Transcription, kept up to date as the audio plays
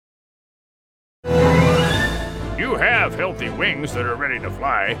You have healthy wings that are ready to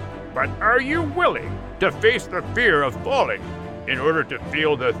fly, but are you willing to face the fear of falling in order to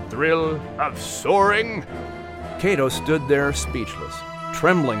feel the thrill of soaring? Cato stood there speechless,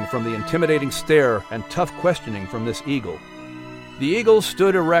 trembling from the intimidating stare and tough questioning from this eagle. The eagle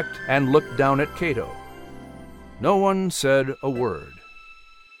stood erect and looked down at Cato. No one said a word.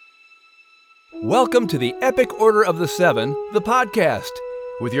 Welcome to the Epic Order of the Seven, the podcast,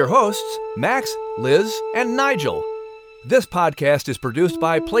 with your hosts, Max, Liz, and Nigel. This podcast is produced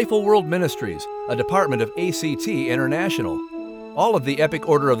by Playful World Ministries, a department of ACT International. All of the Epic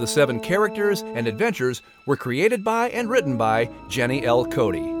Order of the Seven characters and adventures were created by and written by Jenny L.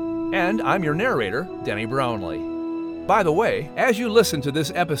 Cody. And I'm your narrator, Denny Brownlee. By the way, as you listen to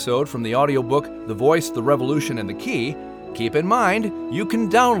this episode from the audiobook The Voice, the Revolution, and the Key, keep in mind you can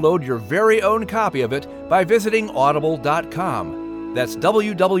download your very own copy of it by visiting audible.com. That's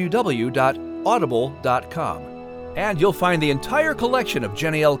www.audible.com. And you'll find the entire collection of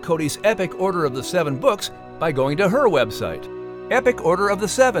Jenny L. Cody's Epic Order of the Seven books by going to her website,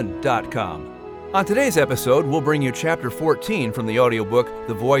 epicorderoftheseven.com. On today's episode, we'll bring you Chapter 14 from the audiobook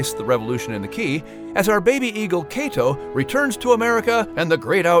The Voice, the Revolution, and the Key, as our baby eagle Cato returns to America and the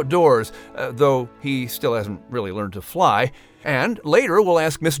great outdoors, though he still hasn't really learned to fly. And later, we'll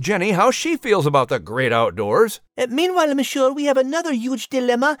ask Miss Jenny how she feels about the great outdoors. Meanwhile, monsieur, we have another huge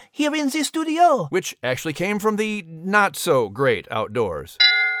dilemma here in the studio. Which actually came from the not-so-great outdoors.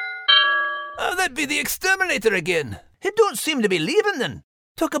 That'd be the exterminator again. He don't seem to be leaving then.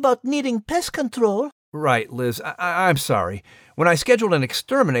 Talk about needing pest control. Right, Liz. I'm sorry. When I scheduled an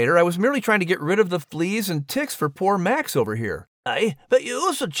exterminator, I was merely trying to get rid of the fleas and ticks for poor Max over here. Aye, but you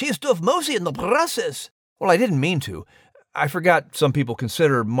also chased off Mousy in the process. Well, I didn't mean to. I forgot some people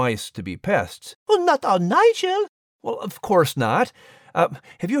consider mice to be pests. Well, not our Nigel. Well, of course not. Have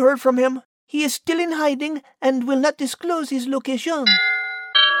you heard from him? He is still in hiding and will not disclose his location.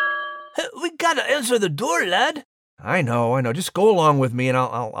 We gotta answer the door, lad. I know. Just go along with me and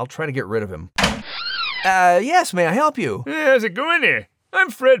I'll try to get rid of him. Yes, may I help you? How's it going there? I'm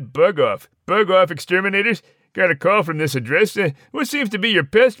Fred Bugoff. Bugoff Exterminators. Got a call from this address. What seems to be your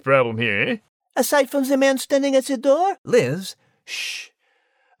pest problem here, eh? Aside from the man standing at the door? Liz, shh.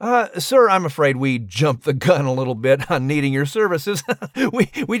 Sir, I'm afraid we jumped the gun a little bit on needing your services.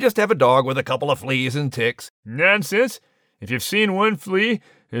 we just have a dog with a couple of fleas and ticks. Nonsense. If you've seen one flea,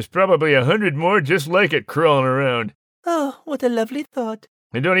 there's probably 100 more just like it crawling around. Oh, what a lovely thought.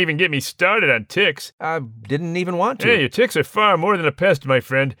 And don't even get me started on ticks. I didn't even want to. Yeah, your ticks are far more than a pest, my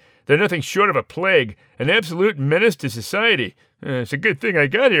friend. They're nothing short of a plague, an absolute menace to society. It's a good thing I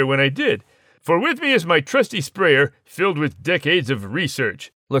got here when I did. For with me is my trusty sprayer, filled with decades of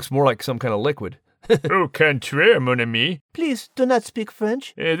research. Looks more like some kind of liquid. Au contraire, mon ami. Please do not speak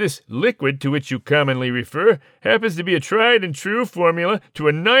French. This liquid to which you commonly refer happens to be a tried and true formula to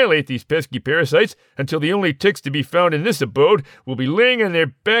annihilate these pesky parasites until the only ticks to be found in this abode will be laying on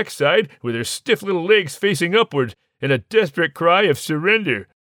their backside with their stiff little legs facing upward in a desperate cry of surrender.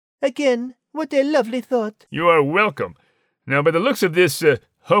 Again, what a lovely thought. You are welcome. Now, by the looks of this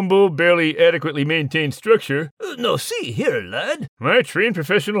humble, barely adequately maintained structure... No, see here, lad. My trained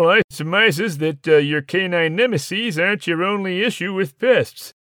professional eye surmises that your canine nemesis aren't your only issue with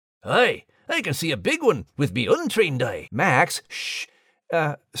pests. Aye, I can see a big one with me untrained eye. Max, shh.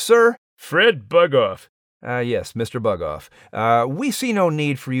 Sir? Fred Bugoff. Yes, Mr. Bugoff. We see no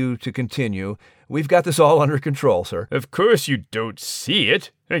need for you to continue. We've got this all under control, sir. Of course you don't see it.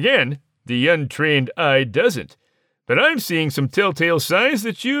 Again, the untrained eye doesn't. But I'm seeing some telltale signs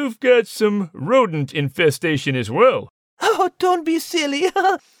that you've got some rodent infestation as well. Oh, don't be silly.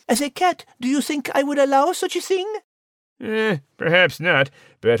 As a cat, do you think I would allow such a thing? Perhaps not.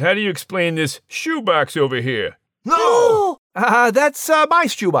 But how do you explain this shoebox over here? No! That's my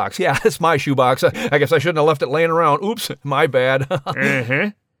shoebox. Yeah, it's my shoebox. I guess I shouldn't have left it laying around. Oops, my bad.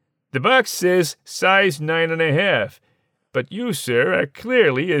 The box says size 9.5. But you, sir, are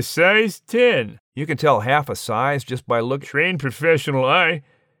clearly a size 10. You can tell half a size just by looking. Trained professional eye.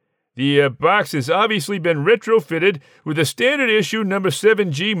 The box has obviously been retrofitted with a standard issue number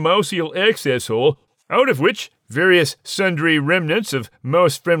 7G mouse-heel access hole, out of which various sundry remnants of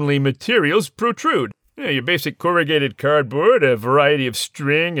mouse-friendly materials protrude. Your basic corrugated cardboard, a variety of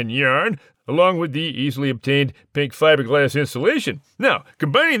string and yarn, along with the easily obtained pink fiberglass insulation. Now,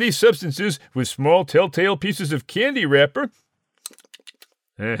 combining these substances with small telltale pieces of candy wrapper,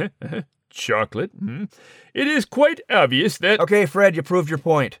 chocolate, it is quite obvious that... Okay, Fred, you proved your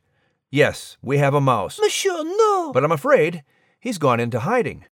point. Yes, we have a mouse. Monsieur, no! But I'm afraid he's gone into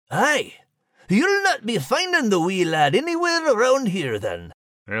hiding. Aye. You'll not be finding the wee lad anywhere around here, then.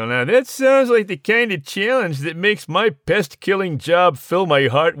 Well, now that sounds like the kind of challenge that makes my pest-killing job fill my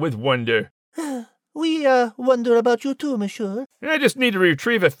heart with wonder. We wonder about you too, monsieur. I just need to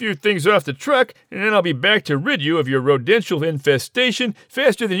retrieve a few things off the truck, and then I'll be back to rid you of your rodential infestation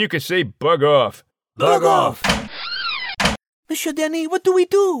faster than you can say bug off. Bug off! Monsieur Denny, what do we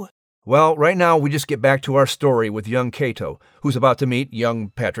do? Well, right now we just get back to our story with young Cato, who's about to meet young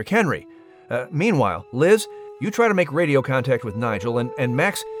Patrick Henry. Meanwhile, Liz, you try to make radio contact with Nigel, and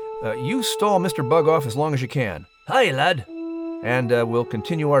Max, you stall Mr. Bug off as long as you can. Hi, lad. And we'll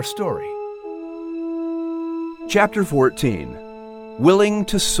continue our story. Chapter 14. Willing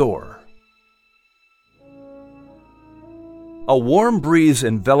to Soar. A warm breeze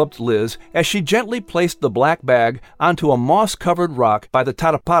enveloped Liz as she gently placed the black bag onto a moss-covered rock by the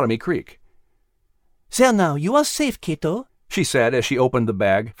Totopotomoy Creek. There now, you are safe, Cato, she said as she opened the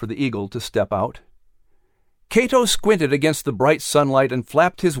bag for the eagle to step out. Cato squinted against the bright sunlight and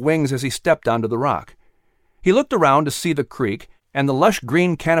flapped his wings as he stepped onto the rock. He looked around to see the creek and the lush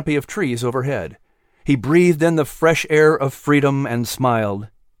green canopy of trees overhead. He breathed in the fresh air of freedom and smiled.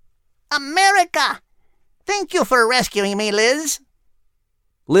 America! Thank you for rescuing me, Liz.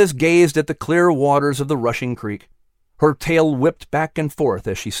 Liz gazed at the clear waters of the rushing creek. Her tail whipped back and forth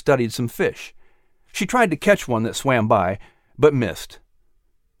as she studied some fish. She tried to catch one that swam by, but missed.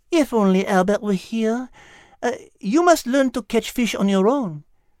 If only Albert were here. You must learn to catch fish on your own.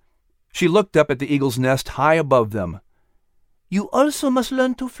 She looked up at the eagle's nest high above them. You also must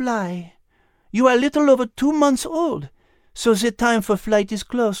learn to fly. You are a little over 2 months old, so the time for flight is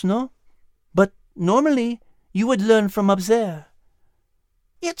close, no? But normally, you would learn from up there.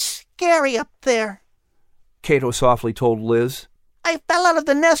 It's scary up there, Cato softly told Liz. I fell out of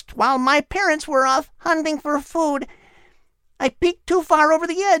the nest while my parents were off hunting for food. I peeked too far over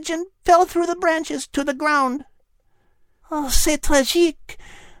the edge and fell through the branches to the ground. Oh, c'est tragique.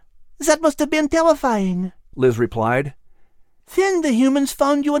 That must have been terrifying, Liz replied. Then the humans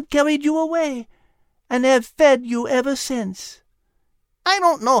found you and carried you away, and have fed you ever since. I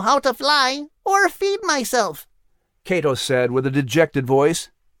don't know how to fly or feed myself, Cato said with a dejected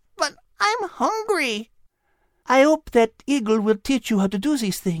voice. But I'm hungry. I hope that eagle will teach you how to do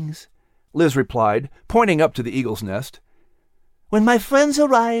these things, Liz replied, pointing up to the eagle's nest. When my friends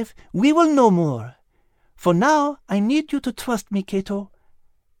arrive, we will know more. For now, I need you to trust me, Cato.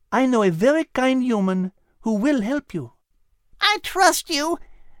 I know a very kind human who will help you. I trust you,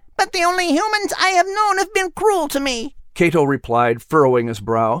 but the only humans I have known have been cruel to me, Cato replied, furrowing his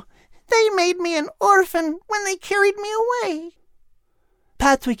brow. They made me an orphan when they carried me away.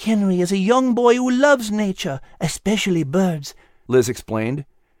 Patrick Henry is a young boy who loves nature, especially birds, Liz explained.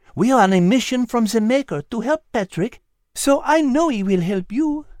 We are on a mission from the Maker to help Patrick, so I know he will help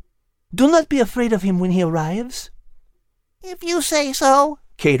you. Do not be afraid of him when he arrives. If you say so,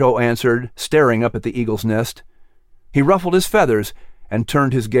 Cato answered, staring up at the eagle's nest. He ruffled his feathers and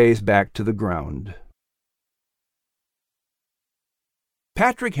turned his gaze back to the ground.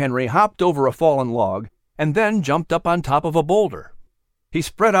 Patrick Henry hopped over a fallen log and then jumped up on top of a boulder. He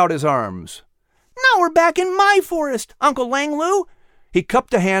spread out his arms. Now we're back in my forest, Uncle Langlu. He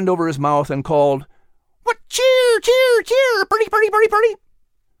cupped a hand over his mouth and called, What cheer, cheer, cheer, pretty, pretty, pretty, pretty.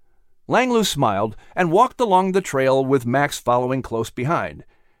 Langlu smiled and walked along the trail with Max following close behind.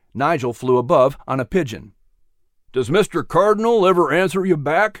 Nigel flew above on a pigeon. Does Mr. Cardinal ever answer you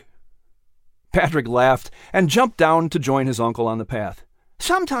back? Patrick laughed and jumped down to join his uncle on the path.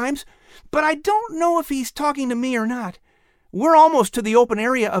 Sometimes, but I don't know if he's talking to me or not. We're almost to the open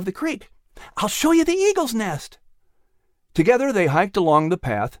area of the creek. I'll show you the eagle's nest. Together they hiked along the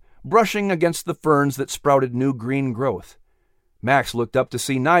path, brushing against the ferns that sprouted new green growth. Max looked up to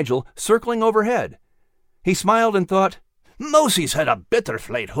see Nigel circling overhead. He smiled and thought, Mosey's had a better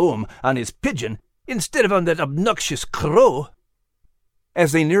flight home on his pigeon instead of on that obnoxious crow.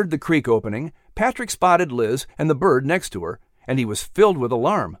 As they neared the creek opening, Patrick spotted Liz and the bird next to her, and he was filled with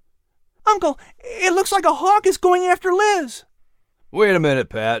alarm. Uncle, it looks like a hawk is going after Liz. Wait a minute,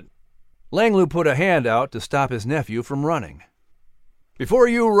 Pat. Langlu put a hand out to stop his nephew from running. Before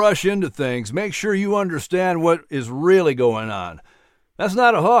you rush into things, make sure you understand what is really going on. That's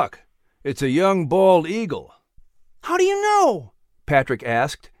not a hawk. It's a young bald eagle. How do you know? Patrick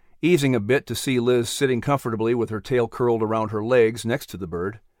asked, easing a bit to see Liz sitting comfortably with her tail curled around her legs next to the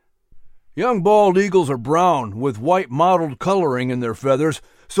bird. Young bald eagles are brown with white mottled coloring in their feathers,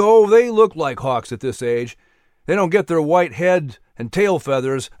 so they look like hawks at this age. They don't get their white head and tail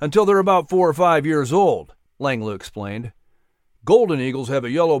feathers until they're about 4 or 5 years old, Langlu explained. Golden eagles have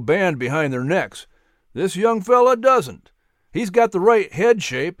a yellow band behind their necks. This young fella doesn't. He's got the right head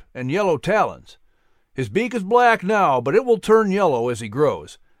shape and yellow talons. His beak is black now, but it will turn yellow as he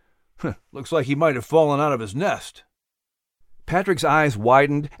grows. Looks like he might have fallen out of his nest." Patrick's eyes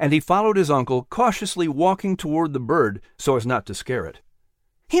widened, and he followed his uncle, cautiously walking toward the bird so as not to scare it.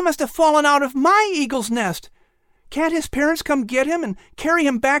 "He must have fallen out of my eagle's nest. Can't his parents come get him and carry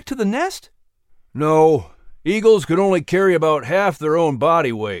him back to the nest?" "No, eagles can only carry about half their own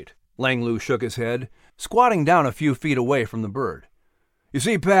body weight." Langlu shook his head, squatting down a few feet away from the bird. "You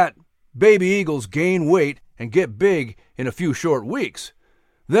see, Pat, baby eagles gain weight and get big in a few short weeks.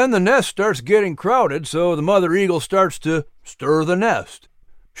 Then the nest starts getting crowded, so the mother eagle starts to stir the nest.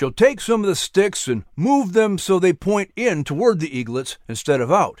 She'll take some of the sticks and move them so they point in toward the eaglets instead of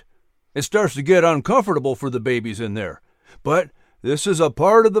out. It starts to get uncomfortable for the babies in there. But this is a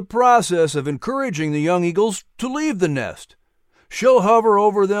part of the process of encouraging the young eagles to leave the nest. She'll hover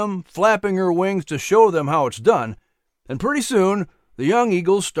over them, flapping her wings to show them how it's done, and pretty soon the young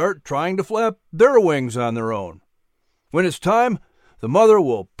eagles start trying to flap their wings on their own. When it's time, the mother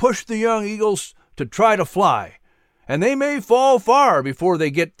will push the young eagles to try to fly, and they may fall far before they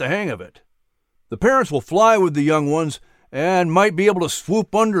get the hang of it. The parents will fly with the young ones and might be able to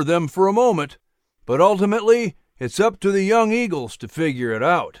swoop under them for a moment, but ultimately it's up to the young eagles to figure it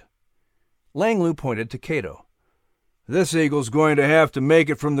out." Langlu pointed to Cato. "This eagle's going to have to make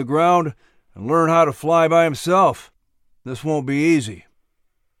it from the ground and learn how to fly by himself. This won't be easy."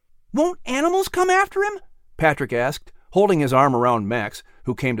 "Won't animals come after him?" Patrick asked, holding his arm around Max,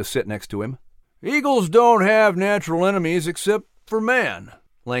 who came to sit next to him. "Eagles don't have natural enemies except for man,"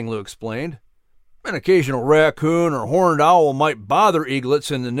 Langlu explained. "An occasional raccoon or horned owl might bother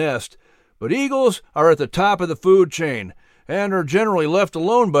eaglets in the nest, but eagles are at the top of the food chain and are generally left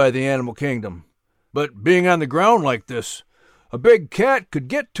alone by the animal kingdom. But being on the ground like this, a big cat could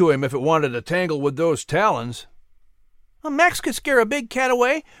get to him if it wanted to tangle with those talons." "Max could scare a big cat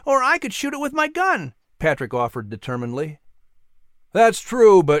away, or I could shoot it with my gun," Patrick offered determinedly. "That's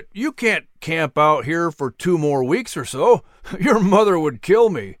true, but you can't camp out here for 2 more weeks or so. Your mother would kill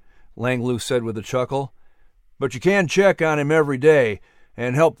me," Langlu said with a chuckle. "But you can check on him every day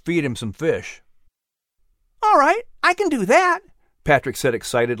and help feed him some fish." "All right, I can do that," Patrick said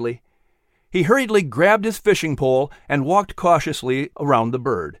excitedly. He hurriedly grabbed his fishing pole and walked cautiously around the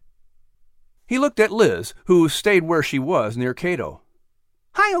bird. He looked at Liz, who stayed where she was near Cato.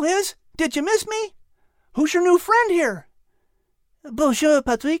 "Hi, Liz. Did you miss me? Who's your new friend here?" "Bonjour,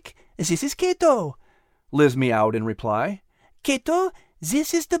 Patrick. This is Cato," Liz meowed in reply. "Cato,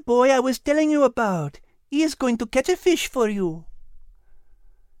 this is the boy I was telling you about. He is going to catch a fish for you."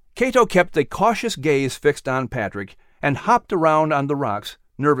 Cato kept a cautious gaze fixed on Patrick and hopped around on the rocks,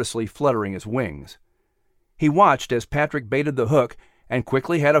 nervously fluttering his wings. He watched as Patrick baited the hook and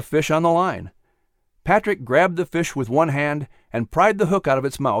quickly had a fish on the line. Patrick grabbed the fish with one hand and pried the hook out of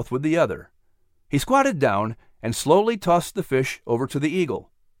its mouth with the other. He squatted down and slowly tossed the fish over to the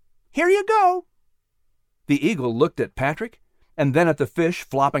eagle. "Here you go." The eagle looked at Patrick and then at the fish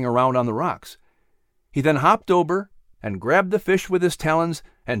flopping around on the rocks. He then hopped over and grabbed the fish with his talons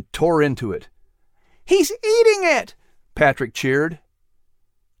and tore into it. "He's eating it!" Patrick cheered.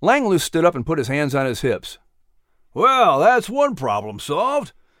 Langlu stood up and put his hands on his hips. "Well, that's one problem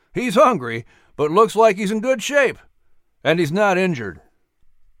solved. He's hungry, but looks like he's in good shape. And he's not injured."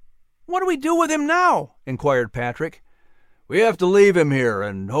 "What do we do with him now?" inquired Patrick. "We have to leave him here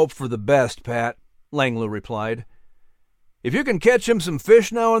and hope for the best, Pat," Langlu replied. "If you can catch him some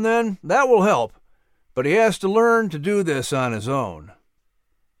fish now and then, that will help. But he has to learn to do this on his own."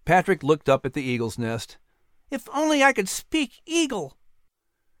 Patrick looked up at the eagle's nest. "If only I could speak eagle."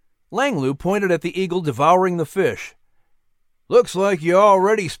 Langlu pointed at the eagle devouring the fish. "Looks like you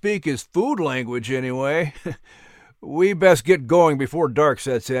already speak his food language anyway. We best get going before dark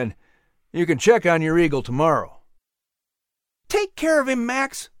sets in. You can check on your eagle tomorrow." "Take care of him,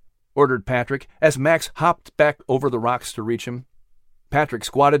 Max," ordered Patrick as Max hopped back over the rocks to reach him. Patrick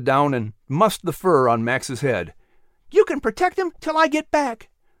squatted down and mussed the fur on Max's head. "You can protect him till I get back."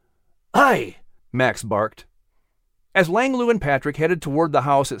 "Aye," Max barked. As Langlu and Patrick headed toward the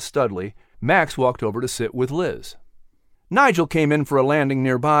house at Studley, Max walked over to sit with Liz. Nigel came in for a landing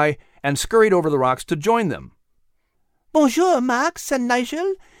nearby and scurried over the rocks to join them. "Bonjour, Max and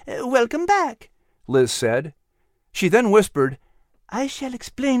Nigel. Welcome back," Liz said. She then whispered, "I shall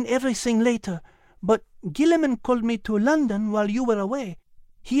explain everything later, but Gilliman called me to London while you were away.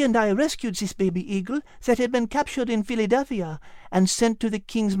 He and I rescued this baby eagle that had been captured in Philadelphia and sent to the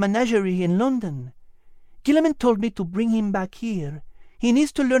King's Menagerie in London. Gilliman told me to bring him back here. He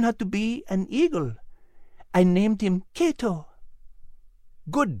needs to learn how to be an eagle. I named him Cato."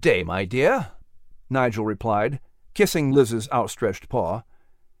 "Good day, my dear," Nigel replied, kissing Liz's outstretched paw.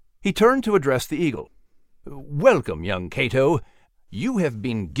 He turned to address the eagle. "Welcome, young Cato. You have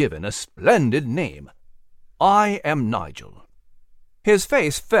been given a splendid name. I am Nigel." His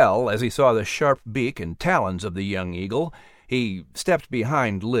face fell as he saw the sharp beak and talons of the young eagle. He stepped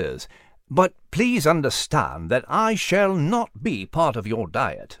behind Liz. "But please understand that I shall not be part of your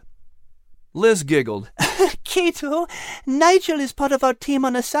diet." Liz giggled. Cato, Nigel is part of our team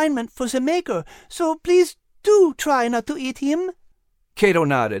on assignment for the maker, so please do try not to eat him. Cato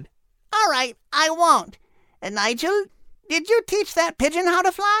nodded. All right, I won't. Nigel, did you teach that pigeon how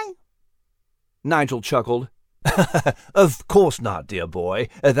to fly? Nigel chuckled. "Of course not, dear boy.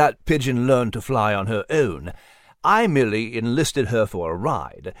 That pigeon learned to fly on her own. I merely enlisted her for a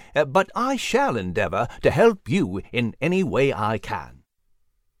ride, but I shall endeavor to help you in any way I can."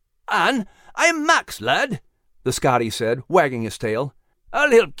 "And I'm Max, lad," the Scotty said, wagging his tail. "I'll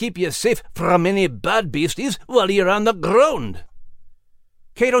help keep you safe from any bad beasties while you're on the ground."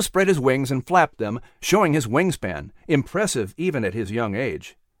 Cato spread his wings and flapped them, showing his wingspan, impressive even at his young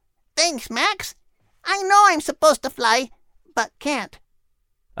age. Thanks, Max. I know I'm supposed to fly, but can't.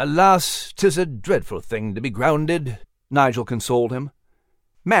 "Alas, 'tis a dreadful thing to be grounded," Nigel consoled him.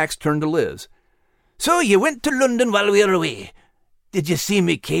 Max turned to Liz. "So you went to London while we were away. Did you see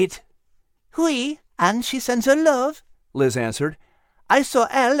me, Kate?" Oui, and she sends her love, Liz answered. I saw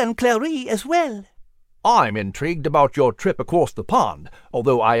Elle and Clary as well. "I'm intrigued about your trip across the pond,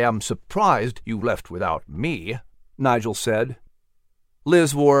 although I am surprised you left without me," Nigel said.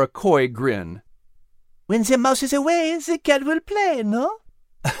 Liz wore a coy grin. When the mouse is away, the cat will play, no?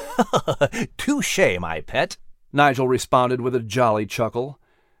 "Touché, my pet," Nigel responded with a jolly chuckle.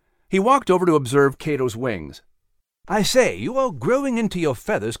 He walked over to observe Cato's wings. "I say, you are growing into your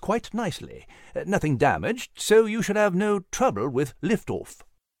feathers quite nicely. Nothing damaged, so you should have no trouble with liftoff."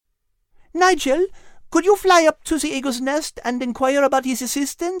 Nigel, could you fly up to the eagle's nest and inquire about his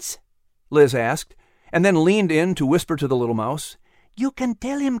assistance? Liz asked, and then leaned in to whisper to the little mouse. You can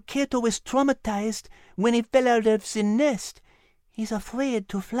tell him Cato is traumatized when he fell out of the nest. He's afraid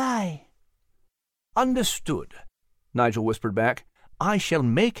to fly. "Understood," Nigel whispered back. "I shall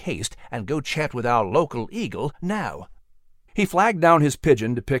make haste and go chat with our local eagle now." He flagged down his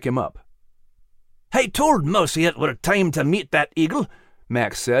pigeon to pick him up. "I told Mousie it were time to meet that eagle,"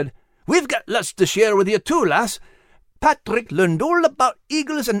 Max said. "We've got lots to share with you too, lass. Patrick learned all about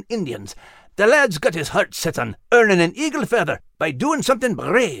eagles and Indians. The lad's got his heart set on earning an eagle feather by doing something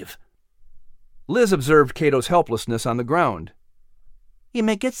brave." Liz observed Cato's helplessness on the ground. He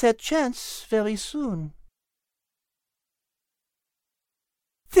may get that chance very soon.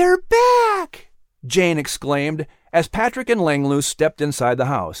 "They're back!" Jane exclaimed as Patrick and Langlois stepped inside the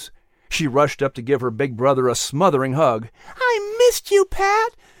house. She rushed up to give her big brother a smothering hug. I missed you,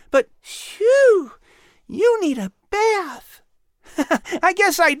 Pat, but phew, you need a bath. "I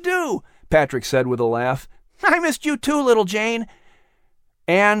guess I do," Patrick said with a laugh. "I missed you too, little Jane."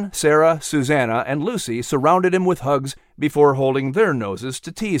 Anne, Sarah, Susanna, and Lucy surrounded him with hugs before holding their noses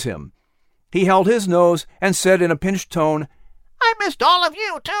to tease him. He held his nose and said in a pinched tone, I missed all of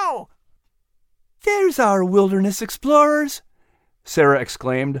you, too. There's our wilderness explorers, Sarah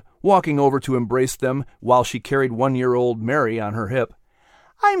exclaimed, walking over to embrace them while she carried 1-year-old Mary on her hip.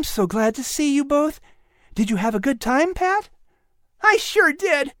 I'm so glad to see you both. Did you have a good time, Pat? I sure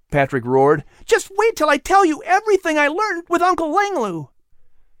did, Patrick roared. Just wait till I tell you everything I learned with Uncle Langlu.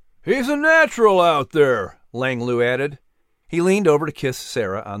 He's a natural out there, Langlu added. He leaned over to kiss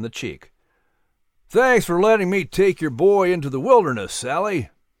Sarah on the cheek. Thanks for letting me take your boy into the wilderness, Sally.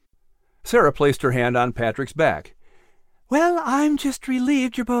 Sarah placed her hand on Patrick's back. Well, I'm just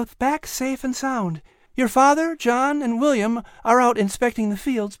relieved you're both back safe and sound. Your father, John, and William are out inspecting the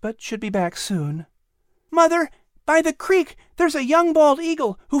fields, but should be back soon. Mother, by the creek, there's a young bald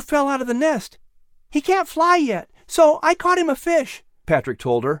eagle who fell out of the nest. He can't fly yet, so I caught him a fish, Patrick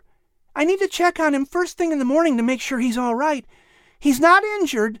told her. I need to check on him first thing in the morning to make sure he's all right. He's not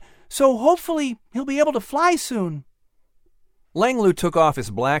injured, so hopefully he'll be able to fly soon. Langlu took off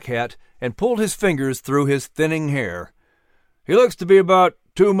his black hat and pulled his fingers through his thinning hair. He looks to be about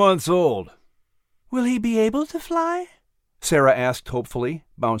 2 months old. Will he be able to fly? Sarah asked hopefully,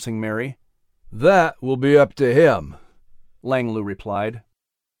 bouncing Mary. That will be up to him, Langlu replied.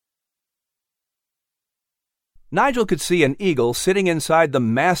 Nigel could see an eagle sitting inside the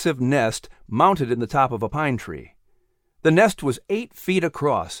massive nest mounted in the top of a pine tree. The nest was 8 feet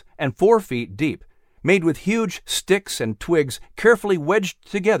across and 4 feet deep, made with huge sticks and twigs carefully wedged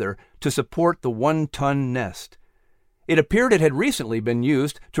together to support the 1-ton nest. It appeared it had recently been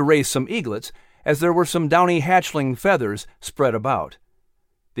used to raise some eaglets, as there were some downy hatchling feathers spread about.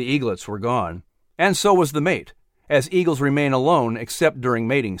 The eaglets were gone, and so was the mate, as eagles remain alone except during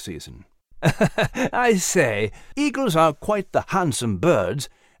mating season. I say, eagles are quite the handsome birds,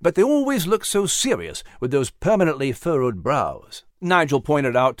 but they always look so serious with those permanently furrowed brows. Nigel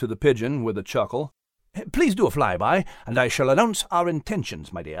pointed out to the pigeon with a chuckle. Please do a flyby, and I shall announce our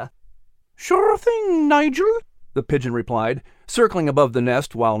intentions, my dear. Sure thing, Nigel, the pigeon replied, circling above the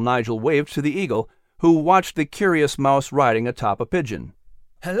nest while Nigel waved to the eagle, who watched the curious mouse riding atop a pigeon.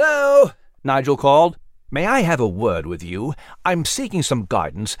 Hello, Nigel called. May I have a word with you? I'm seeking some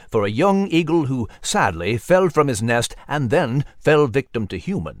guidance for a young eagle who, sadly, fell from his nest and then fell victim to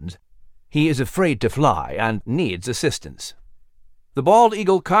humans. He is afraid to fly and needs assistance. The bald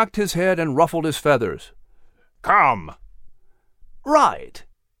eagle cocked his head and ruffled his feathers. Come. Right.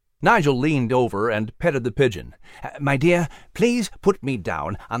 Nigel leaned over and petted the pigeon. My dear, please put me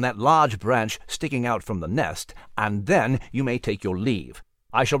down on that large branch sticking out from the nest, and then you may take your leave.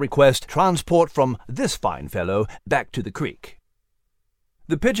 I shall request transport from this fine fellow back to the creek.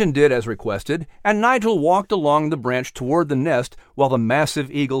 The pigeon did as requested, and Nigel walked along the branch toward the nest while the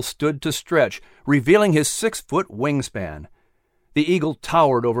massive eagle stood to stretch, revealing his 6-foot wingspan. The eagle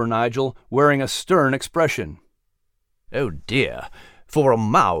towered over Nigel, wearing a stern expression. Oh dear, for a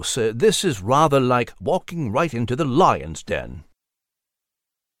mouse, this is rather like walking right into the lion's den.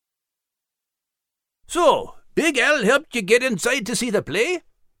 So, Big Al helped you get inside to see the play?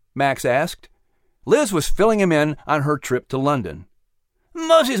 Max asked. Liz was filling him in on her trip to London.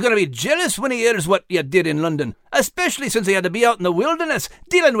 Mousie's going to be jealous when he hears what you did in London, especially since he had to be out in the wilderness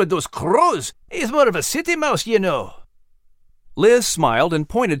dealing with those crows. He's more of a city mouse, you know. Liz smiled and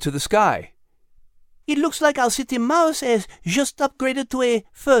pointed to the sky. It looks like our city mouse has just upgraded to a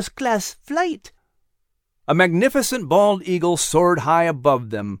first-class flight. A magnificent bald eagle soared high above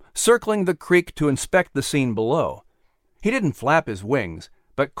them, circling the creek to inspect the scene below. He didn't flap his wings,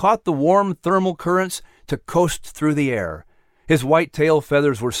 but caught the warm thermal currents to coast through the air. His white tail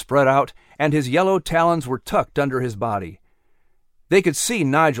feathers were spread out, and his yellow talons were tucked under his body. They could see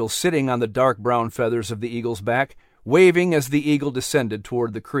Nigel sitting on the dark brown feathers of the eagle's back, waving as the eagle descended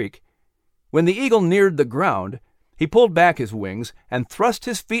toward the creek. When the eagle neared the ground, he pulled back his wings and thrust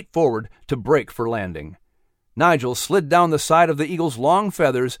his feet forward to brake for landing. Nigel slid down the side of the eagle's long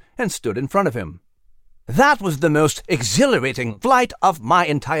feathers and stood in front of him. That was the most exhilarating flight of my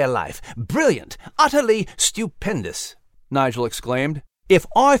entire life. Brilliant, utterly stupendous, Nigel exclaimed. If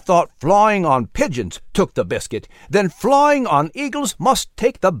I thought flying on pigeons took the biscuit, then flying on eagles must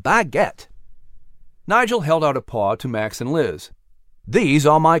take the baguette. Nigel held out a paw to Max and Liz. These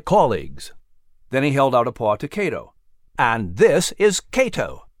are my colleagues. Then he held out a paw to Cato. And this is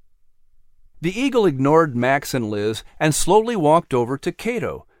Cato. The eagle ignored Max and Liz and slowly walked over to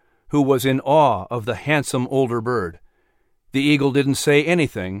Cato, who was in awe of the handsome older bird. The eagle didn't say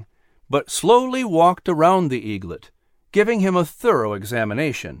anything, but slowly walked around the eaglet, giving him a thorough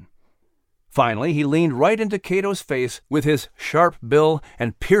examination. Finally, he leaned right into Cato's face with his sharp bill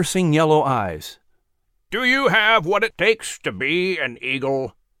and piercing yellow eyes. Do you have what it takes to be an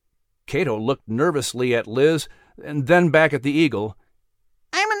eagle? Cato looked nervously at Liz and then back at the eagle.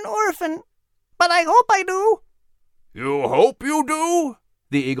 I'm an orphan, but I hope I do. You hope you do?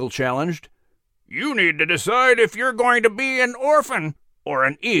 The eagle challenged. You need to decide if you're going to be an orphan or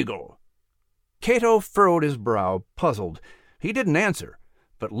an eagle. Cato furrowed his brow, puzzled. He didn't answer,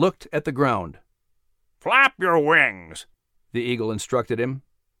 but looked at the ground. Flap your wings, the eagle instructed him.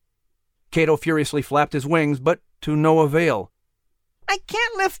 Cato furiously flapped his wings, but to no avail. I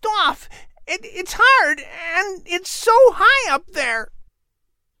can't lift off. It's hard, and it's so high up there.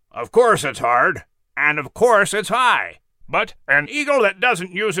 Of course it's hard, and of course it's high. But an eagle that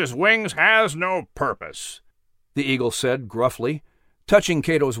doesn't use his wings has no purpose, the eagle said gruffly, touching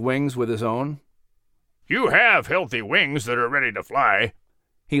Cato's wings with his own. You have healthy wings that are ready to fly.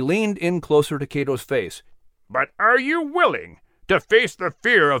 He leaned in closer to Cato's face. But are you willing to face the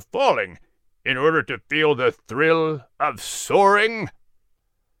fear of falling in order to feel the thrill of soaring?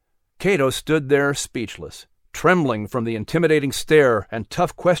 Cato stood there speechless, trembling from the intimidating stare and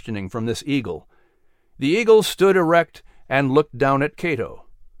tough questioning from this eagle. The eagle stood erect and looked down at Cato.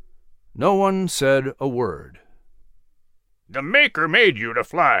 No one said a word. The Maker made you to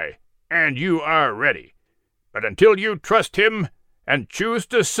fly, and you are ready. But until you trust him and choose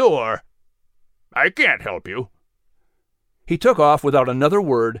to soar, I can't help you. He took off without another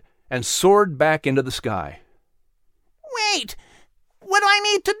word and soared back into the sky. Wait! What do I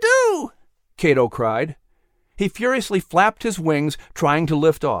need to do? Cato cried. He furiously flapped his wings, trying to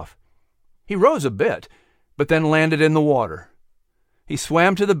lift off. He rose a bit, but then landed in the water. He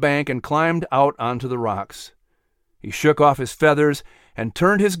swam to the bank and climbed out onto the rocks. He shook off his feathers and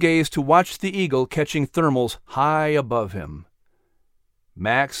turned his gaze to watch the eagle catching thermals high above him.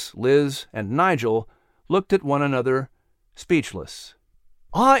 Max, Liz, and Nigel looked at one another, speechless.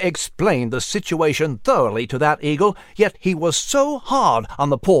 I explained the situation thoroughly to that eagle, yet he was so hard on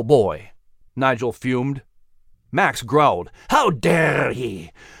the poor boy. Nigel fumed. Max growled. How dare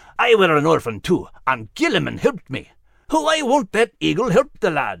he? I were an orphan too, and Gilliman helped me. Why won't that eagle help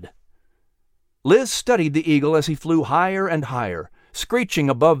the lad? Liz studied the eagle as he flew higher and higher, screeching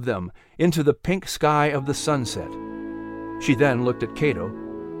above them into the pink sky of the sunset. She then looked at Cato,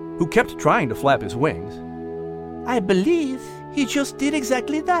 who kept trying to flap his wings. I believe he just did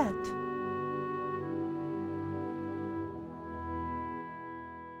exactly that.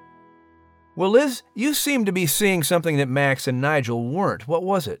 Well, Liz, you seem to be seeing something that Max and Nigel weren't. What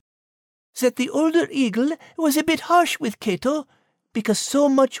was it? That the older eagle was a bit harsh with Cato, because so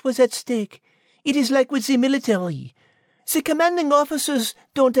much was at stake. It is like with the military. The commanding officers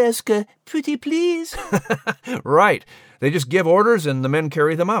don't ask, pretty please. Right. They just give orders and the men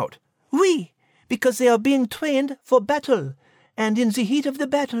carry them out. Oui, because they are being trained for battle. And in the heat of the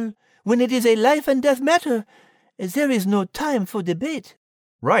battle, when it is a life and death matter, there is no time for debate.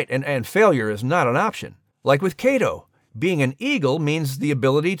 Right, and failure is not an option. Like with Cato, being an eagle means the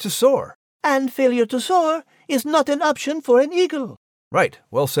ability to soar. And failure to soar is not an option for an eagle. Right,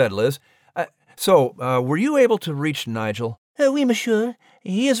 well said, Liz. So, were you able to reach Nigel? Oui, monsieur.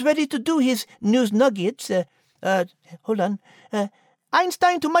 He is ready to do his news nuggets. Hold on.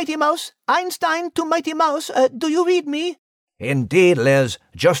 Einstein to Mighty Mouse. Einstein to Mighty Mouse. Do you read me? Indeed, Liz.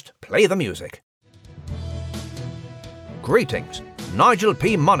 Just play the music. Greetings. Nigel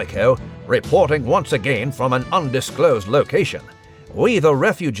P. Monaco, reporting once again from an undisclosed location. We, the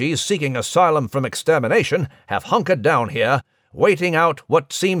refugees seeking asylum from extermination, have hunkered down here, waiting out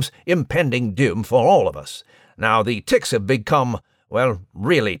what seems impending doom for all of us. Now, the ticks have become, well,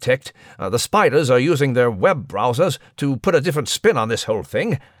 really ticked. The spiders are using their web browsers to put a different spin on this whole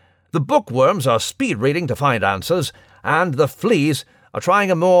thing. The bookworms are speed reading to find answers, and the fleas are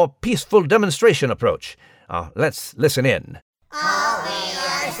trying a more peaceful demonstration approach. Let's listen in. All we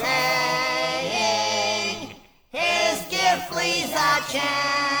are saying is give fleas a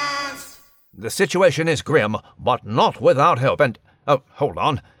chance. The situation is grim, but not without help, and... hold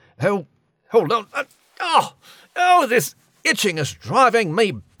on. Hold on. This itching is driving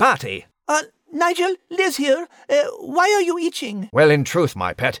me batty. Nigel, Liz here. Why are you itching? Well, in truth,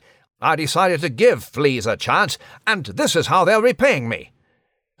 my pet, I decided to give fleas a chance, and this is how they're repaying me.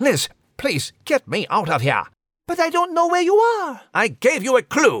 Liz, please get me out of here. But I don't know where you are. I gave you a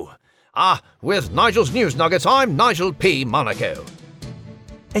clue. With Nigel's News Nuggets, I'm Nigel P. Monaco.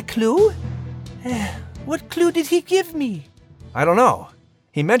 A clue? What clue did he give me? I don't know.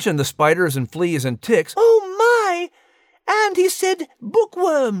 He mentioned the spiders and fleas and ticks. Oh, my! And he said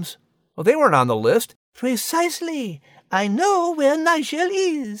bookworms. Well, they weren't on the list. Precisely. I know where Nigel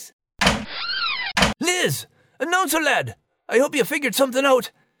is. Liz! Announcer lad! I hope you figured something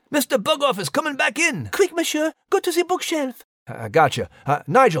out. Mr. Bugoff is coming back in. Quick, monsieur, go to the bookshelf. Gotcha.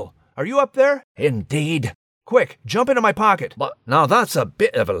 Nigel, are you up there? Indeed. Quick, jump into my pocket. But now that's a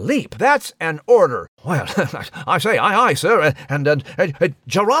bit of a leap. That's an order. Well, I say aye, sir, and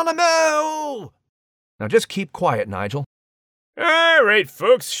Geronimo! Now just keep quiet, Nigel. All right,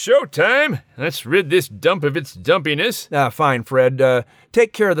 folks, showtime. Let's rid this dump of its dumpiness. Fine, Fred.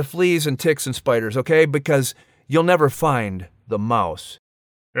 Take care of the fleas and ticks and spiders, okay? Because you'll never find the mouse.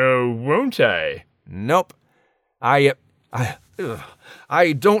 Oh, won't I? Nope. I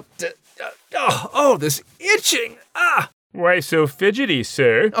don't... this itching! Why so fidgety,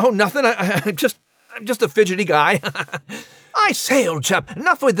 sir? Oh, nothing. I'm just a fidgety guy. I say, old chap,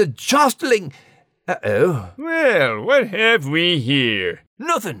 enough with the jostling. Uh-oh. Well, what have we here?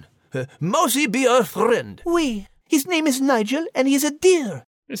 Nothing. Mousy be our friend. Oui, his name is Nigel, and he is a deer.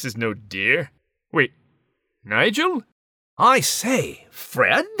 This is no deer. Wait, Nigel? I say,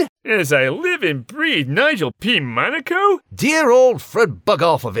 Fred? As I live and breathe, Nigel P. Monaco? Dear old Fred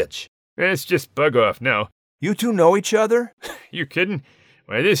Bugoffovich. Let's just bug off now. You two know each other? You kidding?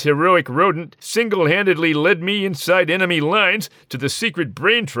 Why, this heroic rodent single-handedly led me inside enemy lines to the secret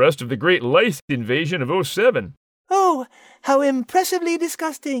brain trust of the Great Lyth invasion of 07. Oh, how impressively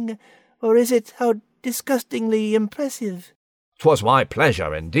disgusting. Or is it how disgustingly impressive? 'Twas my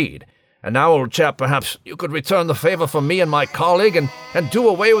pleasure, indeed. And now, old chap, perhaps you could return the favor for me and my colleague and do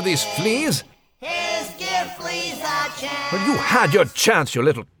away with these fleas? Here's give fleas a chance. Well, you had your chance, you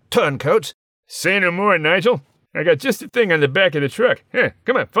little turncoats. Say no more, Nigel. I got just the thing on the back of the truck. Here,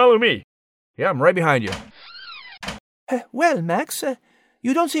 come on, follow me. Yeah, I'm right behind you. Well, Max,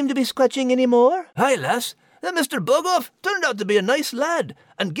 you don't seem to be scratching any more. Hi, lass. That Mr. Bugoff turned out to be a nice lad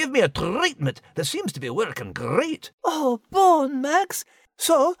and give me a treatment that seems to be working great. Oh, bon, Max.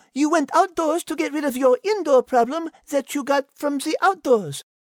 So you went outdoors to get rid of your indoor problem that you got from the outdoors.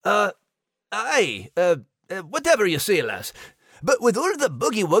 Whatever you say, lass. But with all the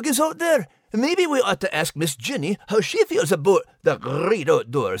boogie-wuggies out there, maybe we ought to ask Miss Jenny how she feels about the great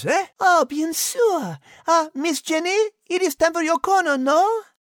outdoors, eh? Oh, bien sûr. Miss Jenny, it is time for your corner, no?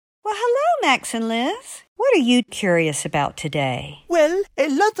 Well, hello, Max and Liz. What are you curious about today? Well, a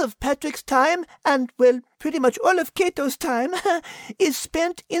lot of Patrick's time, and, well, pretty much all of Cato's time, is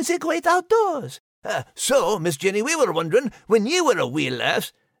spent in the great outdoors. So, Miss Jenny, we were wondering, when you were a wee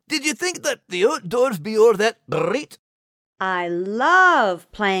lass, did you think that the outdoors be all that great? I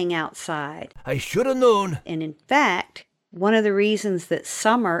love playing outside. I should have known. And in fact, one of the reasons that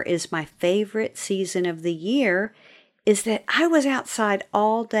summer is my favorite season of the year is that I was outside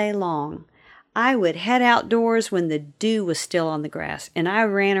all day long. I would head outdoors when the dew was still on the grass, and I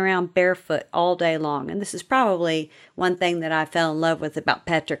ran around barefoot all day long. And this is probably one thing that I fell in love with about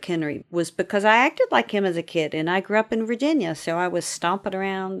Patrick Henry, was because I acted like him as a kid, and I grew up in Virginia, so I was stomping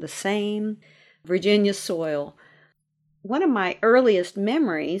around the same Virginia soil. One of my earliest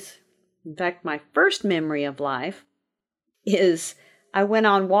memories, in fact, my first memory of life, is I went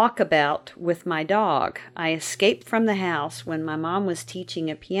on walkabout with my dog. I escaped from the house when my mom was teaching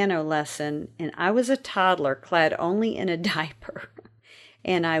a piano lesson, and I was a toddler clad only in a diaper.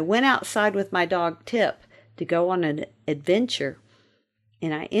 And I went outside with my dog Tip to go on an adventure.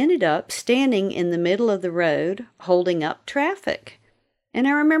 And I ended up standing in the middle of the road holding up traffic. And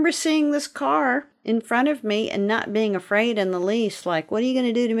I remember seeing this car in front of me and not being afraid in the least, like, what are you going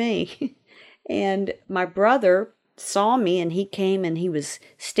to do to me? And my brother saw me, and he came, and he was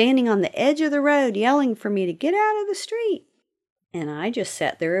standing on the edge of the road yelling for me to get out of the street. And I just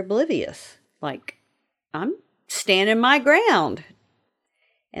sat there oblivious, like, I'm standing my ground.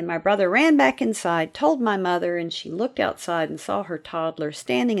 And my brother ran back inside, told my mother, and she looked outside and saw her toddler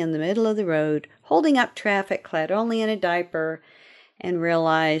standing in the middle of the road, holding up traffic, clad only in a diaper, and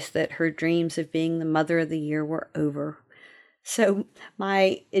realized that her dreams of being the mother of the year were over. So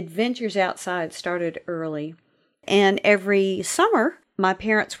my adventures outside started early. And every summer, my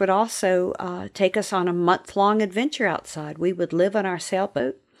parents would also take us on a month-long adventure outside. We would live on our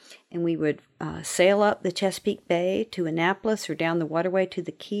sailboat, and we would sail up the Chesapeake Bay to Annapolis or down the waterway to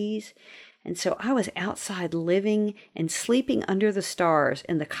the Keys. And so I was outside living and sleeping under the stars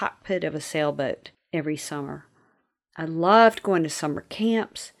in the cockpit of a sailboat every summer. I loved going to summer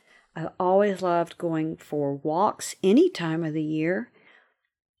camps. I always loved going for walks any time of the year.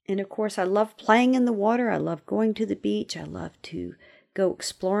 And of course, I love playing in the water. I love going to the beach. I love to go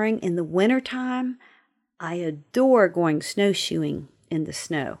exploring in the wintertime. I adore going snowshoeing in the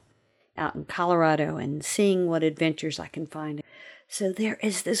snow out in Colorado and seeing what adventures I can find. So there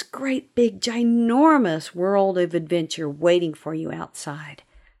is this great big ginormous world of adventure waiting for you outside.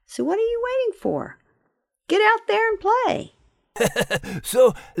 So what are you waiting for? Get out there and play.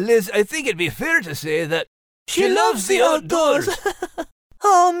 So, Liz, I think it'd be fair to say that she loves the outdoors.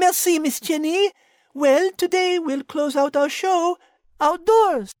 Oh, merci, Miss Jenny. Well, today we'll close out our show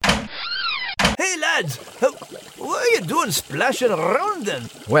outdoors. Hey, lads, what are you doing splashing around then?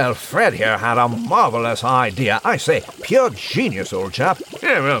 Well, Fred here had a marvellous idea. I say, pure genius, old chap.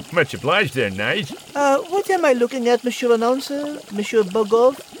 Yeah, well, much obliged there, Nige. What am I looking at, Monsieur Announcer? Monsieur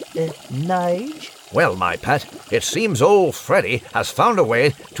Bogov? Nige? Well, my pet, it seems old Freddy has found a way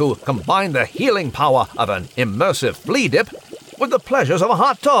to combine the healing power of an immersive flea dip with the pleasures of a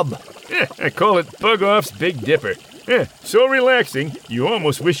hot tub. Yeah, I call it Bug-Off's Big Dipper. Yeah, so relaxing, you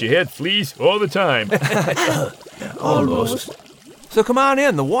almost wish you had fleas all the time. Almost. So come on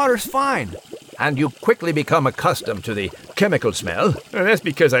in, the water's fine. And you quickly become accustomed to the chemical smell. And that's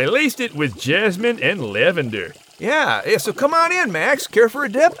because I laced it with jasmine and lavender. Yeah, so come on in, Max. Care for a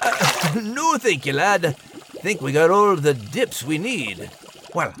dip? No, thank you, lad. Think we got all the dips we need.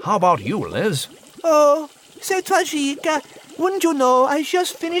 Well, how about you, Liz? Oh, c'est tragique. Wouldn't you know, I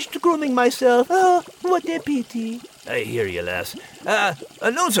just finished grooming myself. Oh, what a pity. I hear you, lass.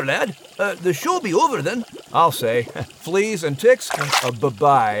 Announcer, lad, the show be over then? I'll say. Fleas and ticks,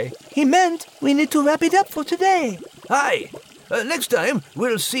 bye-bye. He meant we need to wrap it up for today. Aye. Next time,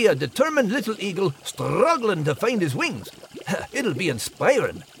 we'll see a determined little eagle struggling to find his wings. It'll be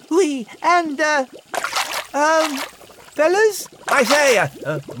inspiring. Oui, and, fellas? I say,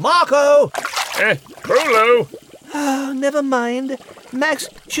 Marco! Prolo! Oh, never mind. Max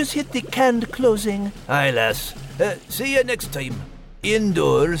just hit the canned closing. Aye, lass. See you next time.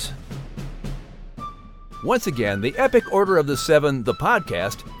 Indoors. Once again, the Epic Order of the Seven, the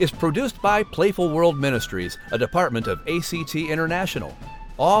podcast, is produced by Playful World Ministries, a department of ACT International.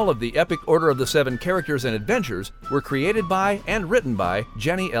 All of the Epic Order of the Seven characters and adventures were created by and written by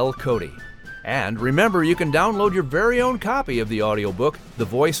Jenny L. Cote. And remember, you can download your very own copy of the audiobook, The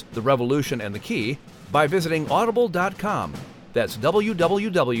Voice, the Revolution, and the Key, by visiting audible.com. That's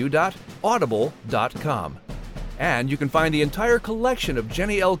www.audible.com. And you can find the entire collection of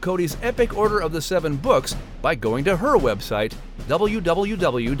Jenny L. Cote's Epic Order of the Seven books by going to her website,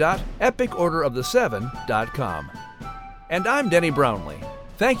 www.epicorderoftheseven.com. And I'm Denny Brownlee.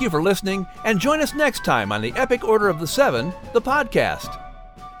 Thank you for listening, and join us next time on the Epic Order of the Seven, the podcast.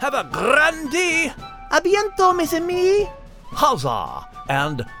 Have a grande, A bientôt, mes amis. huzzah,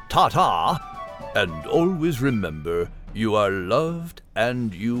 and ta-ta. And always remember, you are loved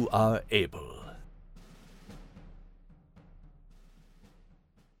and you are able.